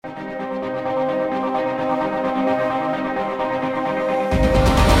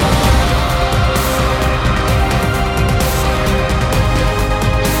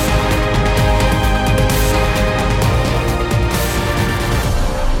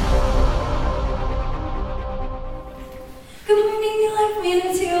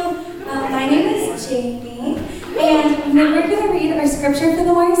scripture for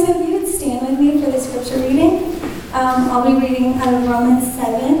the morning, so if you would stand with me for the scripture reading. I'll be reading out of Romans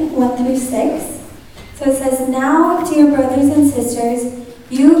 7, 1 through 6. So it says, "Now, dear brothers and sisters,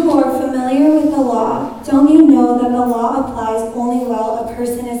 you who are familiar with the law, don't you know that the law applies only while a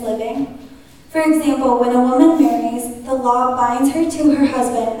person is living? For example, when a woman marries, the law binds her to her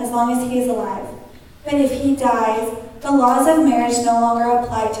husband as long as he is alive. But if he dies, the laws of marriage no longer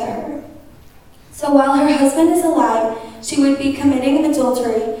apply to her. So while her husband is alive, she would be committing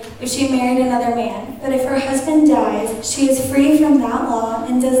adultery if she married another man. But if her husband dies, she is free from that law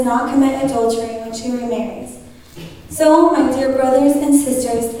and does not commit adultery when she remarries. So, my dear brothers and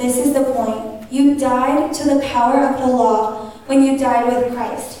sisters, this is the point. You died to the power of the law when you died with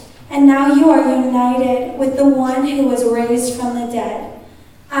Christ. And now you are united with the one who was raised from the dead.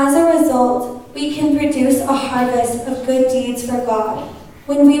 As a result, we can produce a harvest of good deeds for God.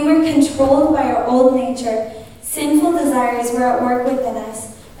 When we were controlled by our old nature, sinful desires were at work within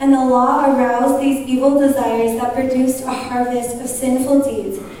us, and the law aroused these evil desires that produced a harvest of sinful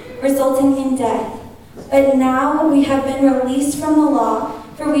deeds, resulting in death. But now we have been released from the law,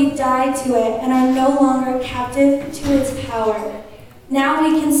 for we died to it and are no longer captive to its power. Now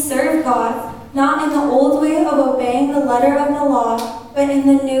we can serve God, not in the old way of obeying the letter of the law, but in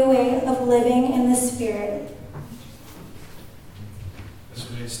the new way of living in the Spirit." Let's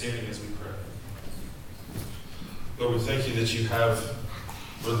remain standing as we pray. Lord, we thank you that you have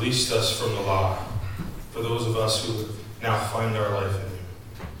released us from the law for those of us who now find our life in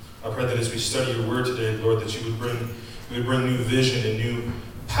you. I pray that as we study your word today, Lord, that you would bring new vision and new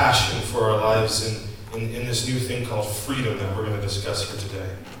passion for our lives in this new thing called freedom that we're going to discuss here today.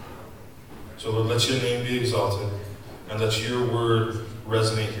 So Lord, let your name be exalted and let your word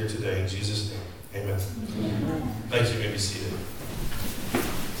resonate here today. In Jesus' name, amen. Thank you. You may be seated.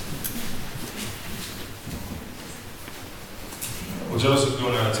 Well, Joseph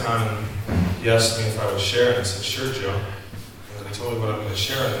going out of town, he asked me if I would share it. I said, "Sure, Joe." And he told me what I'm going to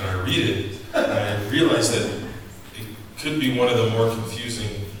share, and then I read it, and I realized that it could be one of the more confusing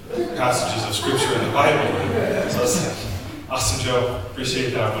passages of Scripture in the Bible. So I was like, "Awesome, Joe.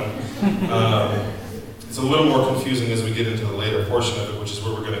 Appreciate that one." It's a little more confusing as we get into the later portion of it, which is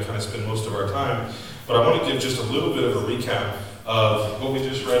where we're going to kind of spend most of our time. But I want to give just a little bit of a recap of what we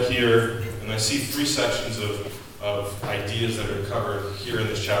just read here, and I see three sections of ideas that are covered here in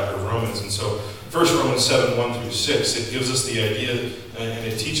this chapter of Romans. And so, first, Romans 7, 1 through 6, it gives us the idea, and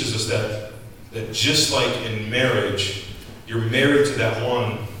it teaches us that just like in marriage, you're married to that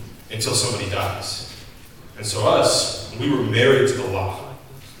one until somebody dies. And so we were married to the law.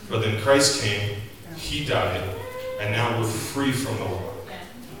 But then Christ came, he died, and now we're free from the law.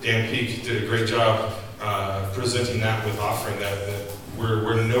 Dan Peake did a great job presenting that with offering that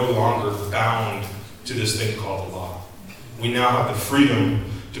we're no longer bound to this thing called the law. We now have the freedom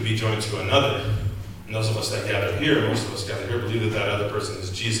to be joined to another. And those of us that gather here, most of us gather here, believe that other person is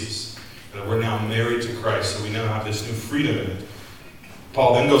Jesus. And that we're now married to Christ, so we now have this new freedom in it.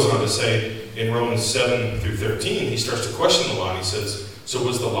 Paul then goes on to say in Romans 7 through 13, he starts to question the law, and he says, so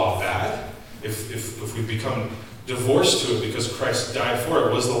was the law bad? If we become divorced to it because Christ died for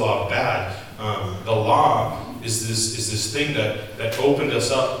it, was the law bad? The law is this thing that opened us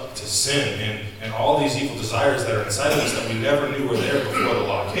up to sin and all these evil desires that are inside of us that we never knew were there before the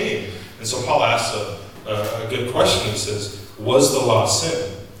law came. And so Paul asks a good question. He says, was the law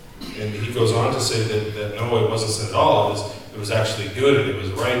sin? And he goes on to say that no, it wasn't sin at all. It was actually good, and it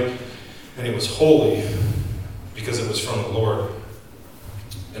was right, and it was holy because it was from the Lord.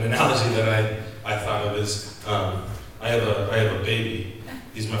 An analogy that I thought of is I have a baby.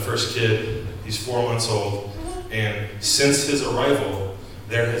 He's my first kid. He's 4 months old. And since his arrival,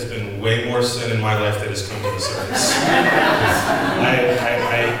 there has been way more sin in my life that has come to the surface.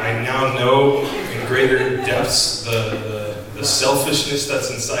 I now know in greater depths the selfishness that's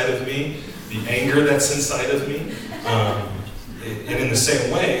inside of me, the anger that's inside of me. And in the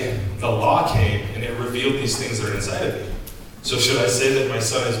same way, the law came and it revealed these things that are inside of me. So should I say that my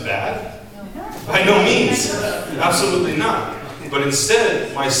son is bad? By no means. Absolutely not. But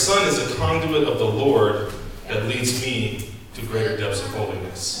instead, my son is a conduit of the Lord that leads me to greater depths of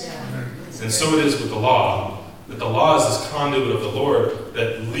holiness. And so it is with the law, that the law is this conduit of the Lord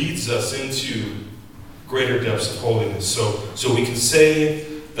that leads us into greater depths of holiness. So we can say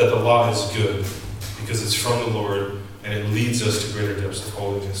that the law is good because it's from the Lord and it leads us to greater depths of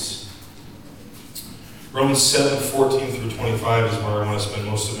holiness. Romans 7, 14 through 25 is where I want to spend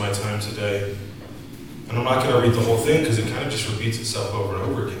most of my time today. And I'm not going to read the whole thing because it kind of just repeats itself over and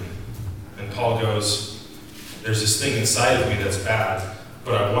over again. And Paul goes, there's this thing inside of me that's bad,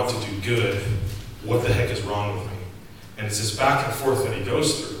 but I want to do good. What the heck is wrong with me? And it's this back and forth that he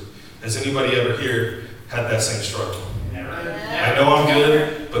goes through. Has anybody ever here had that same struggle? I know I'm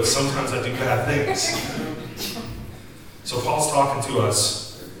good, but sometimes I do bad things. So Paul's talking to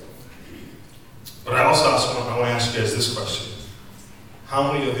us. But I also want to ask you guys this question.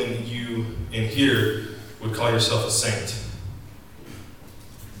 How many of you in here would call yourself a saint?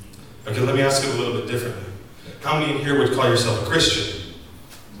 Okay, let me ask it a little bit differently. How many in here would call yourself a Christian?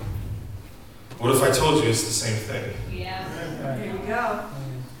 What if I told you it's the same thing? Yeah. There you go.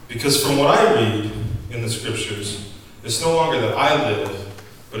 Because from what I read in the scriptures, it's no longer that I live,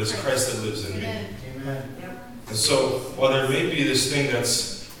 but it's Christ that lives in me. Amen. And so, while there may be this thing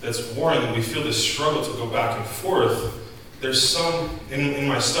that's warring, and we feel this struggle to go back and forth, there's some, in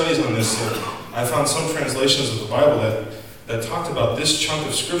my studies on this, I found some translations of the Bible that talked about this chunk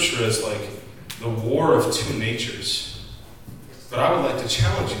of scripture as like the war of two natures. But I would like to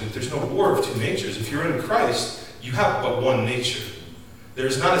challenge you that there's no war of two natures. If you're in Christ, you have but one nature.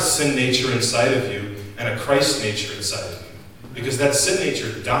 There's not a sin nature inside of you and a Christ nature inside of you, because that sin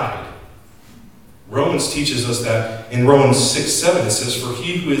nature died. Romans teaches us that in Romans 6:7 it says, "For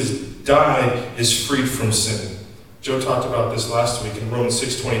he who has died is freed from sin." Joe talked about this last week. In Romans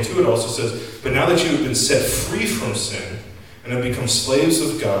 6:22 it also says, "But now that you have been set free from sin and have become slaves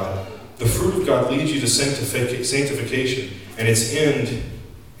of God, the fruit of God leads you to sanctification, and its end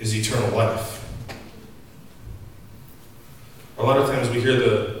is eternal life." A lot of times we hear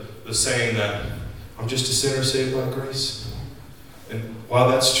the saying that I'm just a sinner saved by grace. And while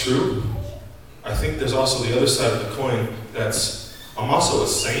that's true, I think there's also the other side of the coin that's I'm also a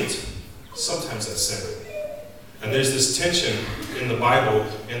saint. Sometimes that's sin. And there's this tension in the Bible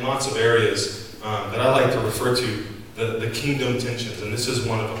in lots of areas that I like to refer to the kingdom tensions, and this is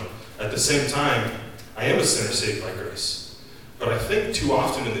one of them. At the same time, I am a sinner saved by grace. But I think too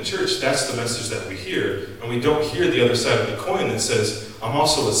often in the church, that's the message that we hear, and we don't hear the other side of the coin that says, I'm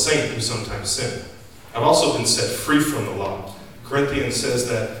also a saint who sometimes sin. I've also been set free from the law. Corinthians says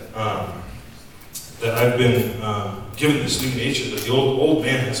that I've been given this new nature, that the old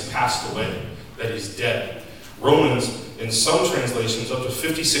man has passed away, that he's dead. Romans, in some translations, up to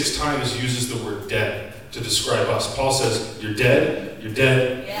 56 times uses the word dead to describe us. Paul says, you're dead, you're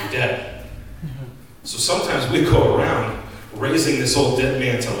dead, you're dead. So sometimes we go around raising this old dead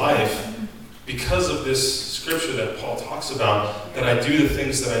man to life because of this scripture that Paul talks about, that I do the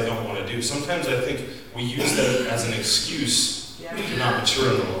things that I don't want to do. Sometimes I think we use that as an excuse to not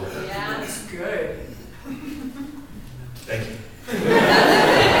mature in the Lord. Yeah. That's good. Thank you.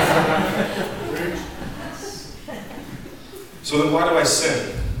 So then why do I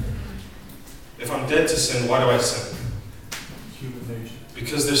sin? If I'm dead to sin, why do I sin? Human nature.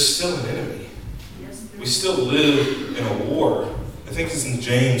 Because there's still an enemy. We still live in a war. I think it's in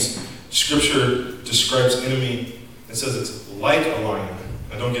James. Scripture describes enemy. It says it's like a lion.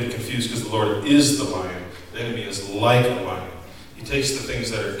 Now don't get confused, because the Lord is the lion. The enemy is like a lion. He takes the things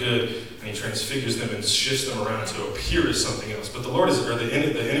that are good and he transfigures them and shifts them around to appear as something else. But the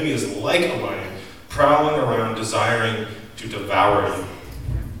enemy is like a lion, prowling around, desiring to devour you.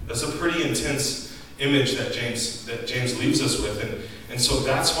 That's a pretty intense image that James leaves us with, and so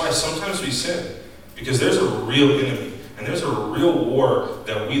that's why sometimes we sin. Because there's a real enemy, and there's a real war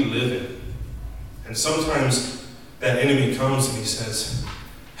that we live in. And sometimes that enemy comes and he says,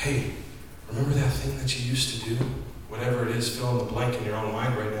 hey, remember that thing that you used to do? Whatever it is, fill in the blank in your own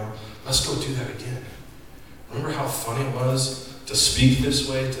mind right now. Let's go do that again. Remember how fun it was to speak this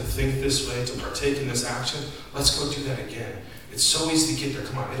way, to think this way, to partake in this action? Let's go do that again. It's so easy to get there.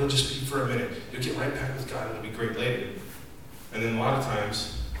 Come on, it'll just be for a minute. You'll get right back with God. It'll be great later. And then a lot of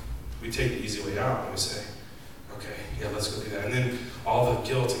times, we take the easy way out and we say, okay, yeah, let's go do that. And then all the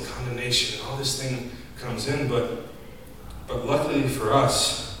guilt and condemnation and all this thing comes in. But luckily for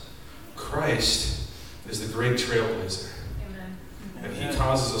us, Christ is the great trailblazer. Amen. And he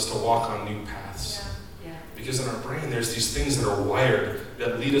causes us to walk on new paths. Yeah. Because in our brain, there's these things that are wired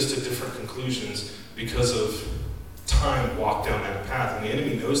that lead us to different conclusions because of time walked down that path. And the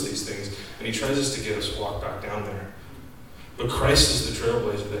enemy knows these things, and he tries us to get us to walk back down there. But Christ is the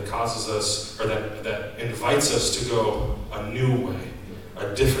trailblazer that causes us, or that invites us to go a new way,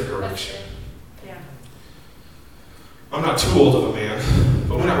 a different direction. Yeah. I'm not too old of a man,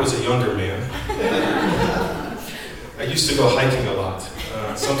 but when I was a younger man, I used to go hiking a lot,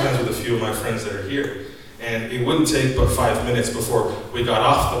 sometimes with a few of my friends that are here. And it wouldn't take but 5 minutes before we got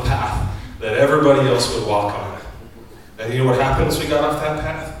off the path that everybody else would walk on. And you know what happened once we got off that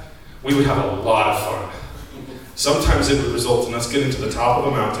path? We would have a lot of fun. Sometimes it would result in us getting to the top of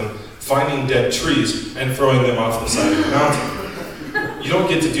a mountain, finding dead trees, and throwing them off the side of the mountain. You don't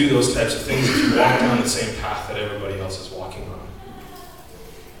get to do those types of things if you walk down the same path that everybody else is walking.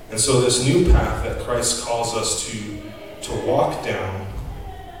 And so this new path that Christ calls us to walk down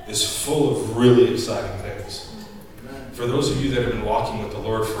is full of really exciting things. For those of you that have been walking with the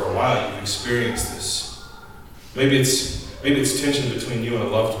Lord for a while, you've experienced this. Maybe it's tension between you and a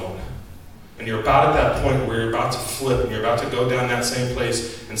loved one. And you're about at that point where you're about to flip and you're about to go down that same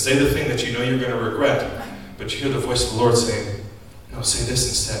place and say the thing that you know you're going to regret. But you hear the voice of the Lord saying, no, say this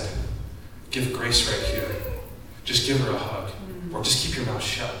instead. Give grace right here. Just give her a hug. Or just keep your mouth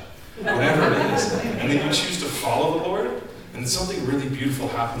shut. Whatever it is. And then you choose to follow the Lord, and something really beautiful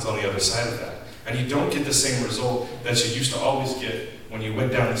happens on the other side of that. And you don't get the same result that you used to always get when you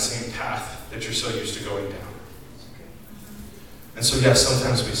went down the same path that you're so used to going down. And so yes,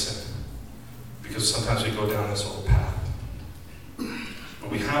 sometimes we sin. Because sometimes we go down this old path. But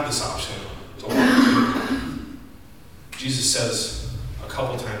we have this option to walk. Jesus says a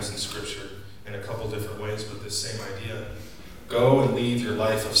couple times in Scripture, in a couple different ways, but this same idea. Go and leave your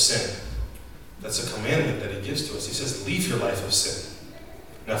life of sin. That's a commandment that he gives to us. He says, leave your life of sin.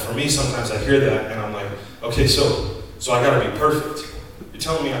 Now for me, sometimes I hear that and I'm like, okay, so I gotta be perfect. You're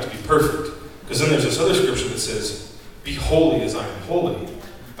telling me I have to be perfect. Because then there's this other scripture that says, be holy as I am holy.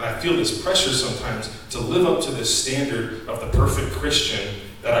 And I feel this pressure sometimes to live up to this standard of the perfect Christian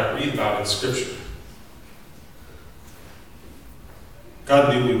that I read about in Scripture.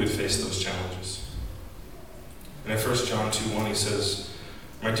 God knew we would face those challenges. And in 1 John 2:1 he says,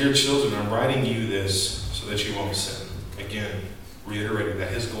 my dear children, I'm writing you this so that you won't sin. Again, reiterating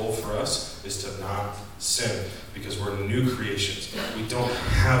that his goal for us is to not sin because we're new creations. We don't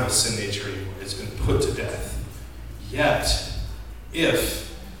have a sin nature anymore. It's been put to death. Yet,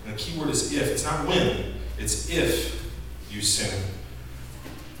 if, and the key word is if, it's not when, it's if you sin.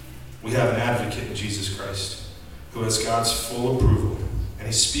 We have an advocate in Jesus Christ who has God's full approval, and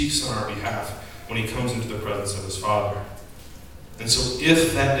he speaks on our behalf when he comes into the presence of his Father. And so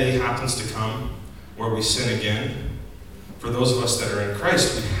if that day happens to come where we sin again, for those of us that are in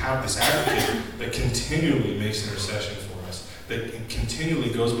Christ, we have this advocate that continually makes intercession for us, that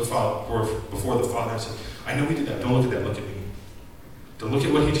continually goes before the Father and says, I know we did that. Don't look at that. Look at me. Don't look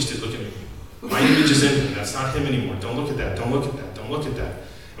at what he just did. Look at me. My image is in him. That's not him anymore. Don't look at that. Don't look at that. Don't look at that.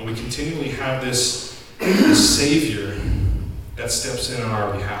 And we continually have this Savior that steps in on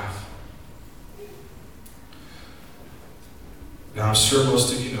our behalf. Now, I'm sure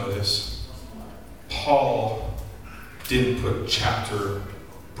most of you know this. Paul didn't put chapter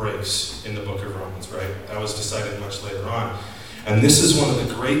breaks in the book of Romans, right? That was decided much later on. And this is one of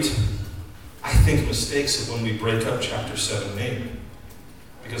the great, I think, mistakes of when we break up chapter 7 and 8.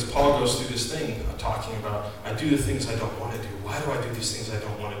 Because Paul goes through this thing talking about, I do the things I don't want to do. Why do I do these things I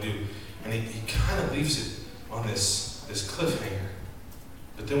don't want to do? And he kind of leaves it on this cliffhanger.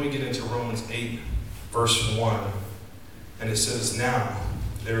 But then we get into Romans 8, verse 1. And it says, now,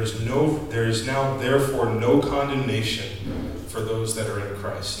 there is now therefore no condemnation for those that are in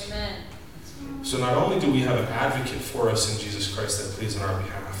Christ. Amen. So not only do we have an advocate for us in Jesus Christ that pleads on our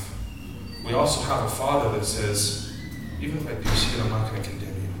behalf, we also have a Father that says, even if I do sin, I'm not going to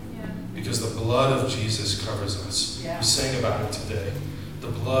condemn you. Yeah. Because the blood of Jesus covers us. Yeah. We sang about it today. The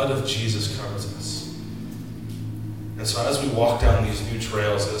blood of Jesus covers us. And so as we walk down these new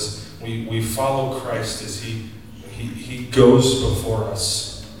trails, as we follow Christ, as He goes before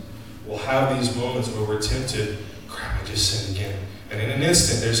us, we'll have these moments where we're tempted, crap, I just sinned again. And in an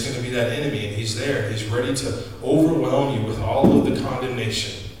instant, there's going to be that enemy, and he's there. He's ready to overwhelm you with all of the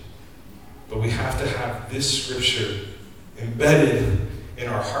condemnation. But we have to have this scripture embedded in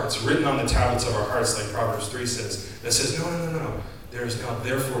our hearts, written on the tablets of our hearts, like Proverbs 3 says, that says, no. There is now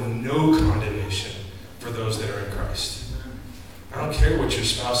therefore no condemnation for those that are in Christ. I don't care what your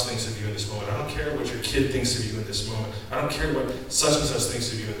spouse thinks of you in this moment. I don't care what your kid thinks of you in this moment. I don't care what such and such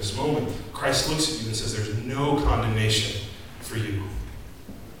thinks of you in this moment. Christ looks at you and says, there's no condemnation for you.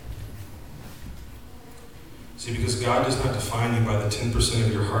 See, because God does not define you by the 10%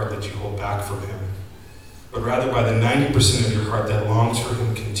 of your heart that you hold back from Him, but rather by the 90% of your heart that longs for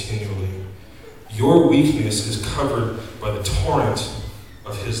Him continually. Your weakness is covered by the torrent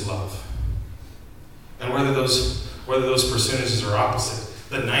of His love. And whether those percentages are opposite,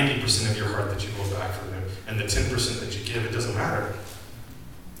 the 90% of your heart that you hold back from Him and the 10% that you give, it doesn't matter.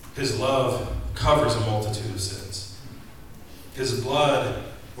 His love covers a multitude of sins. His blood,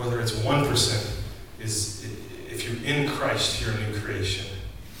 whether it's 1%, is, if you're in Christ, you're a new creation.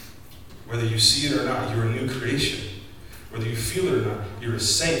 Whether you see it or not, you're a new creation. Whether you feel it or not, you're a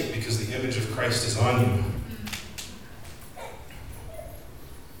saint because the image of Christ is on you.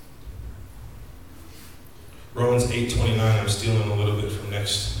 Romans 8:29, I'm stealing a little bit from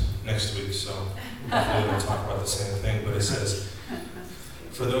next week, so hopefully we'll talk about the same thing, but it says,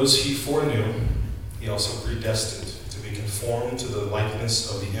 For those he foreknew, he also predestined to be conformed to the likeness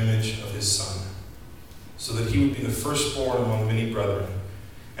of the image of his Son, so that he would be the firstborn among many brethren.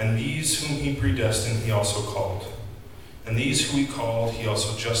 And these whom he predestined, he also called. And these who he called, he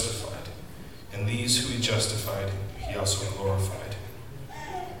also justified. And these who he justified, he also glorified.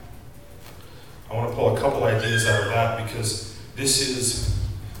 I want to pull a couple ideas out of that because this is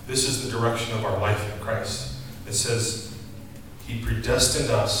the direction of our life in Christ. It says, he predestined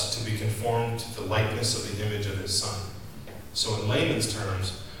us to be conformed to the likeness of the image of his Son. So in layman's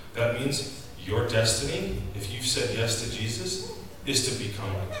terms, that means your destiny, if you've said yes to Jesus, is to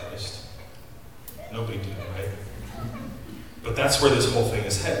become like Christ. Nobody did, right? But that's where this whole thing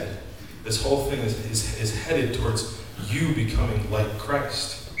is headed. This whole thing is headed towards you becoming like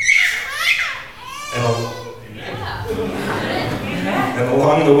Christ. And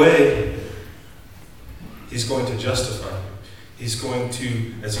along the way, he's going to justify you. He's going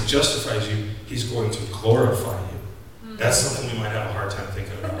to, as he justifies you, he's going to glorify you. That's something we might have a hard time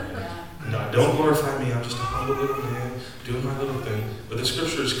thinking about. No, don't glorify me, I'm just a humble little man doing my little thing. But the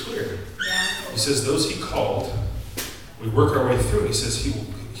scripture is clear. He says those he called, we work our way through. He says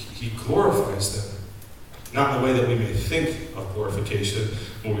he glorifies them. Not in the way that we may think of glorification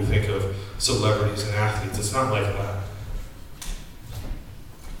when we think of celebrities and athletes. It's not like that.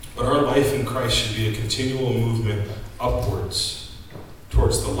 But our life in Christ should be a continual movement upwards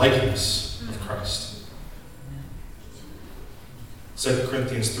towards the likeness of Christ. 2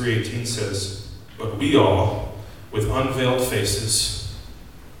 Corinthians 3:18 says, but we all, with unveiled faces,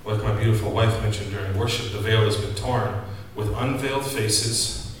 like my beautiful wife mentioned during worship, the veil has been torn, with unveiled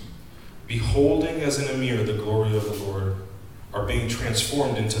faces, beholding as in a mirror the glory of the Lord, are being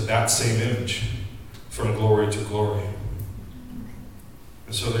transformed into that same image from glory to glory.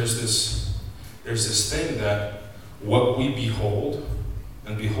 And so there's this thing that what we behold,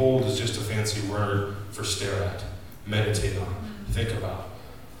 and behold is just a fancy word for stare at, meditate on, think about.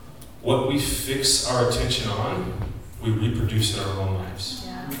 What we fix our attention on, we reproduce in our own lives.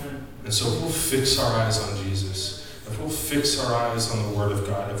 Yeah. And so if we'll fix our eyes on Jesus, if we'll fix our eyes on the Word of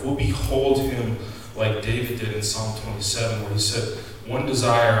God, if we'll behold him like David did in Psalm 27, where he said, one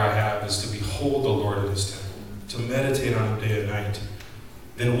desire I have is to behold the Lord in his temple, to meditate on him day and night,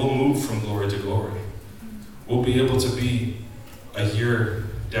 then we'll move from glory to glory. We'll be able to be a year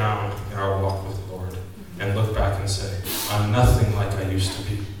down in our walk with the Lord and look back and say, I'm nothing like I used to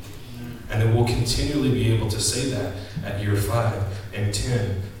be. And then we'll continually be able to say that at year 5 and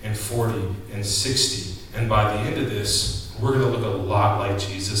 10 and 40 and 60. And by the end of this, we're going to look a lot like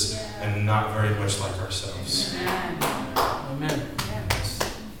Jesus and not very much like ourselves. Amen.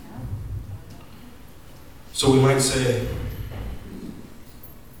 So we might say,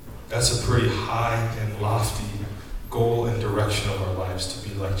 that's a pretty high and lofty goal and direction of our lives, to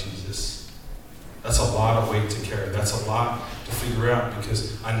be like Jesus. That's a lot of weight to carry. That's a lot to figure out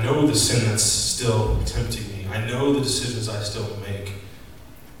because I know the sin that's still tempting me. I know the decisions I still make.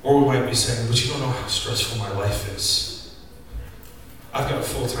 Or we might be saying, but you don't know how stressful my life is. I've got a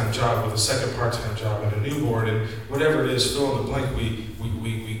full-time job with a second part-time job and a newborn and whatever it is, fill in the blank.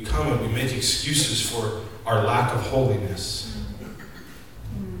 We come and we make excuses for our lack of holiness.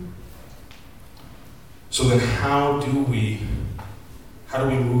 So then how do we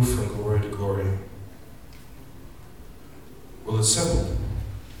move from glory to glory? Well, it's simple.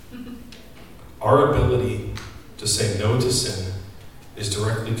 Our ability to say no to sin is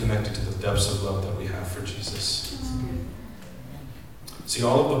directly connected to the depths of love that we have for Jesus. See,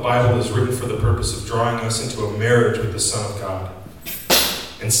 all of the Bible is written for the purpose of drawing us into a marriage with the Son of God.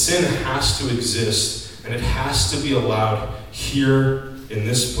 And sin has to exist, and it has to be allowed here in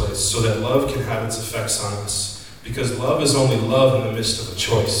this place so that love can have its effects on us. Because love is only love in the midst of a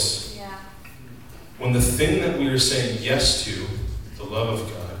choice. Yeah. When the thing that we are saying yes to, the love of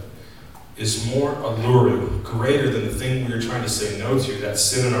God, is more alluring, greater than the thing we are trying to say no to, that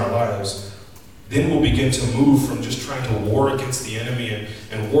sin in our lives, then we'll begin to move from just trying to war against the enemy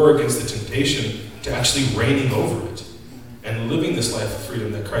and war against the temptation to actually reigning over it and living this life of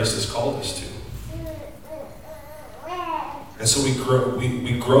freedom that Christ has called us to. And so we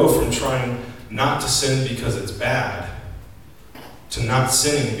grow from trying not to sin because it's bad to not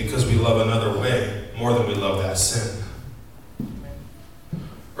sinning because we love another way more than we love that sin.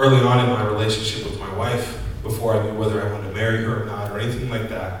 Early on in my relationship with my wife, before I knew whether I wanted to marry her or not or anything like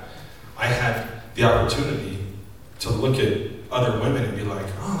that, I had the opportunity to look at other women and be like,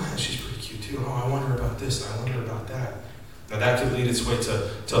 oh, she's pretty cute too. Oh, I wonder about this and I wonder about that. Now that could lead its way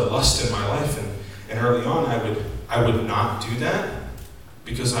to lust in my life. And early on, I would not do that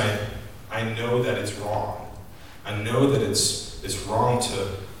because I know that it's wrong. I know that it's it's wrong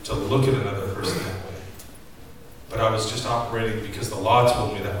to look at another person that way. But I was just operating because the law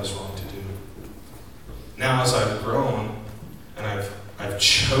told me that was wrong to do. Now as I've grown and I've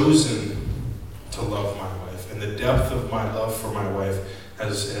chosen to love my wife, and the depth of my love for my wife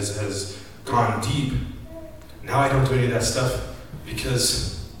has gone deep, now I don't do any of that stuff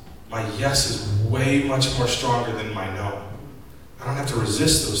because my yes is way much more stronger than my no. I don't have to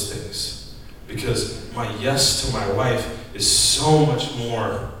resist those things because my yes to my wife is so much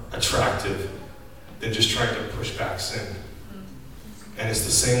more attractive than just trying to push back sin. And it's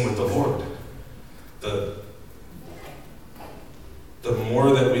the same with the Lord. The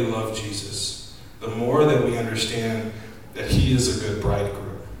more that we love Jesus, the more that we understand that he is a good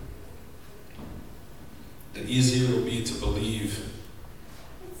bridegroom, the easier it will be to believe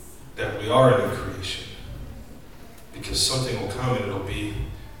that we are a new creation. Because something will come and it'll be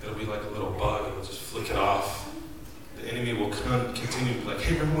like a little bug, and we'll just flick it off. The enemy will continue to be like,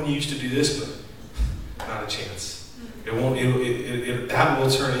 hey, remember when you used to do this? But not a chance. It won't. That will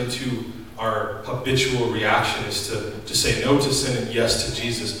turn into our habitual reaction, is to say no to sin and yes to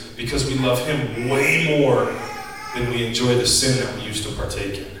Jesus, because we love him way more than we enjoy the sin that we used to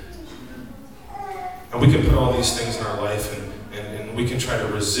partake in. And we can put all these things in our life, and we can try to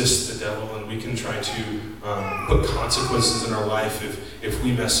resist the devil, and we can try to put consequences in our life if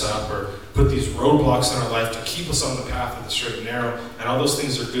we mess up, or put these roadblocks in our life to keep us on the path of the straight and narrow. And all those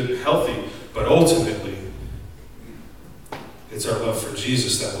things are good and healthy, but ultimately, it's our love for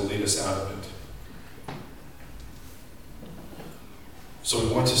Jesus that will lead us out of it. So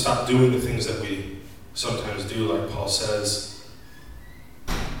we want to stop doing the things that we sometimes do, like Paul says.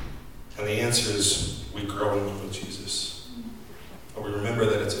 And the answer is we grow in love with Jesus. But we remember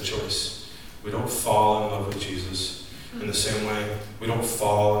that it's a choice. We don't fall in love with Jesus in the same way we don't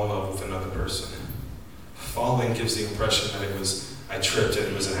fall in love with another person. Falling gives the impression that I tripped and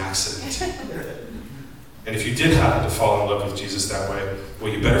it was an accident. And if you did happen to fall in love with Jesus that way,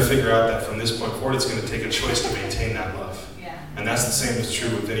 well, you better figure out that from this point forward, it's going to take a choice to maintain that love. Yeah. And that's the same is true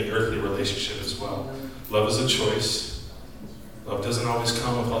with any earthly relationship as well. Love is a choice. Love doesn't always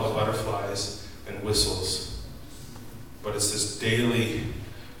come with all the butterflies and whistles. But it's this daily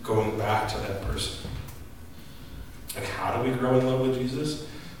going back to that person. And how do we grow in love with Jesus?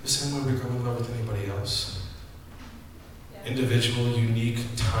 The same way we grow in love with anybody else. Individual, unique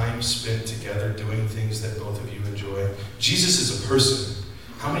time spent together doing things that both of you enjoy. Jesus is a person.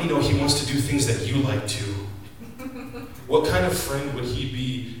 How many know he wants to do things that you like too? What kind of friend would he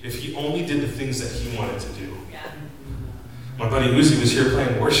be if he only did the things that he wanted to do? Yeah. My buddy Uzi was here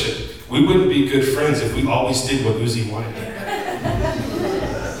playing worship. We wouldn't be good friends if we always did what Uzi wanted.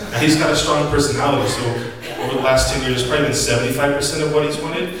 Now he's got a strong personality, so over the last 10 years, it's probably been 75% of what he's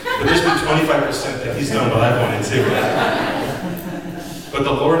wanted, but there's been 25% that he's done what I wanted too. But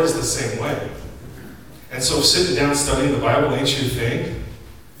the Lord is the same way. And so sitting down studying the Bible ain't your thing.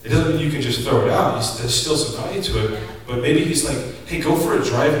 It doesn't mean you can just throw it out. There's still some value to it. But maybe he's like, hey, go for a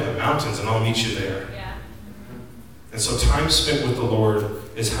drive in the mountains and I'll meet you there. Yeah. And so time spent with the Lord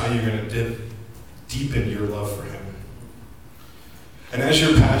is how you're going to deepen your love for him. And as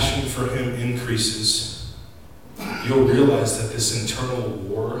your passion for him increases, you'll realize that this internal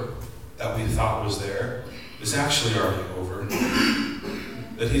war that we thought was there is actually already over.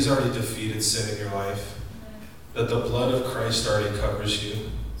 That he's already defeated sin in your life. That the blood of Christ already covers you.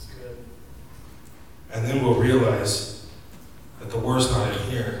 And then we'll realize that the war's not in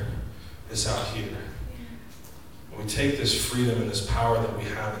here, it's out here. And we take this freedom and this power that we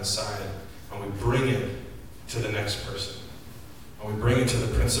have inside, and we bring it to the next person. And we bring it to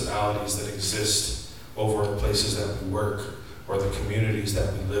the principalities that exist over the places that we work or the communities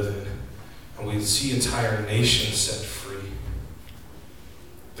that we live in. And we see entire nations set free.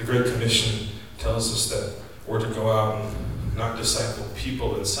 The Great Commission tells us that we're to go out and not disciple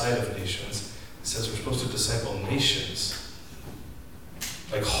people inside of nations. It says we're supposed to disciple nations.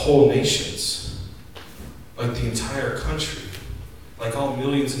 Like whole nations. Like the entire country. Like all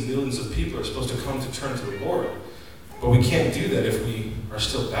millions and millions of people are supposed to come to turn to the Lord. But we can't do that if we are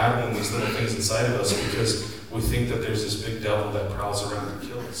still battling these little things inside of us because we think that there's this big devil that prowls around and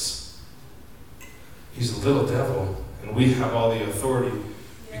kills us. He's a little devil, and we have all the authority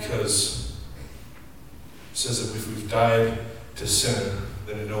because it says that if we've died to sin,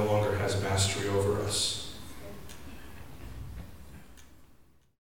 then it no longer has mastery over us.